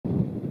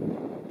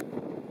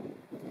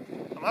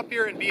I'm up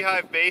here in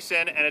Beehive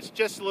Basin and it's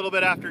just a little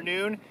bit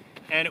afternoon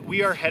and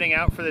we are heading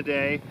out for the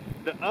day.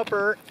 The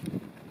upper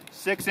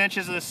 6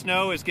 inches of the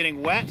snow is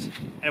getting wet,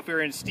 and if we were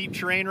in steep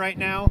terrain right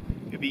now,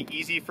 it'd be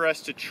easy for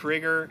us to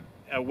trigger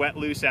a wet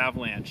loose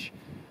avalanche.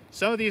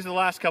 Some of these in the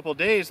last couple of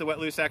days, the wet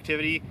loose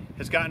activity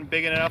has gotten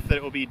big enough that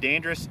it will be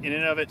dangerous in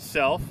and of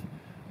itself.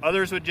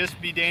 Others would just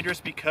be dangerous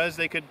because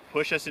they could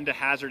push us into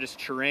hazardous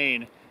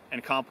terrain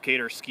and complicate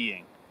our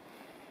skiing.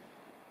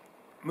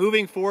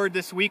 Moving forward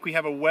this week, we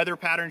have a weather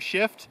pattern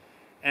shift,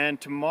 and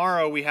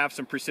tomorrow we have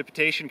some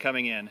precipitation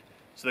coming in.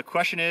 So the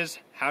question is,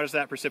 how does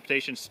that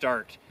precipitation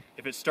start?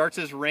 If it starts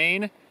as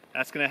rain,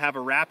 that's going to have a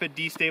rapid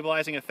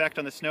destabilizing effect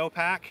on the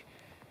snowpack.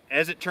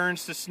 As it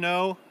turns to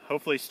snow,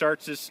 hopefully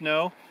starts as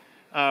snow,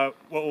 what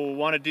we'll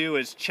want to do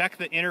is check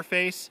the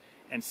interface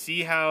and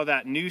see how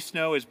that new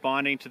snow is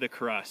bonding to the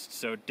crust.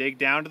 So dig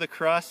down to the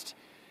crust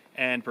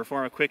and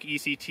perform a quick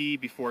ECT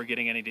before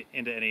getting into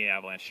any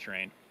avalanche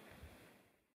terrain.